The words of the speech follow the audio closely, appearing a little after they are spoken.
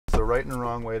right and a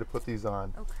wrong way to put these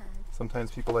on. Okay.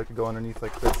 Sometimes people like to go underneath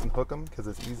like this and hook them because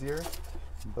it's easier,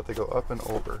 but they go up and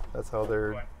over. That's how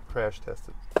they're crash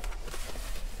tested.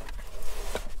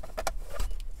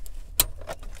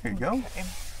 There you go. Okay.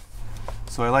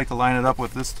 So I like to line it up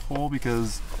with this hole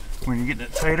because when you're getting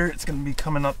it tighter, it's going to be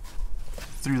coming up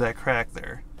through that crack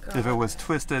there. If it was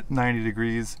twisted 90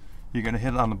 degrees, you're going to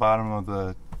hit it on the bottom of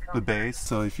the base.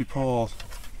 So if you pull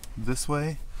this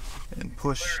way and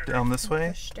push down this way.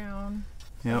 Push down.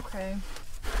 Yep. Okay.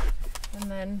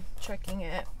 And then checking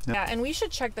it. Yep. Yeah, and we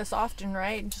should check this often,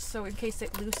 right? Just so in case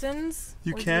it loosens.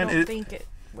 You or can. You don't think it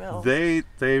will. They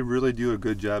really do a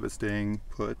good job at staying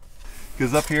put.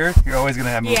 Because up here, you're always going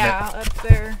to have movement. Yeah, up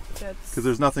there. Because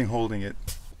there's nothing holding it.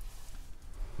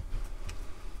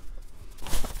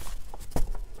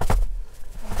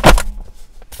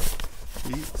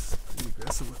 He's pretty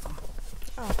aggressive with them.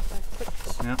 Oh, that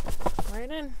clicked. Yep.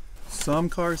 Right in. Some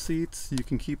car seats, you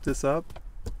can keep this up.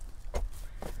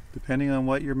 Depending on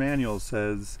what your manual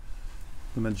says,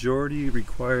 the majority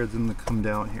require them to come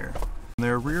down here. When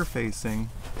they're rear facing,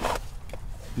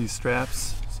 these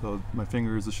straps, so my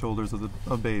finger is the shoulders of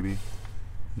a baby,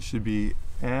 it should be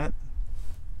at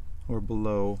or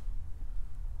below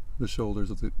the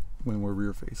shoulders of when we're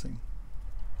rear facing.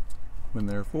 When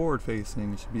they're forward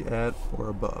facing, it should be at or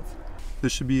above.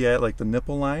 This should be at like the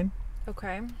nipple line.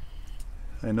 Okay.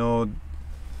 I know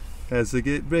as they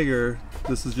get bigger,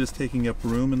 this is just taking up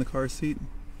room in the car seat.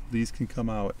 These can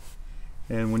come out.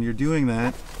 And when you're doing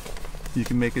that, you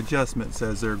can make adjustments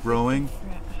as they're growing.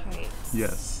 Different heights.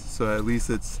 Yes, so at least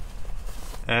it's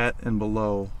at and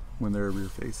below when they're rear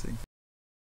facing.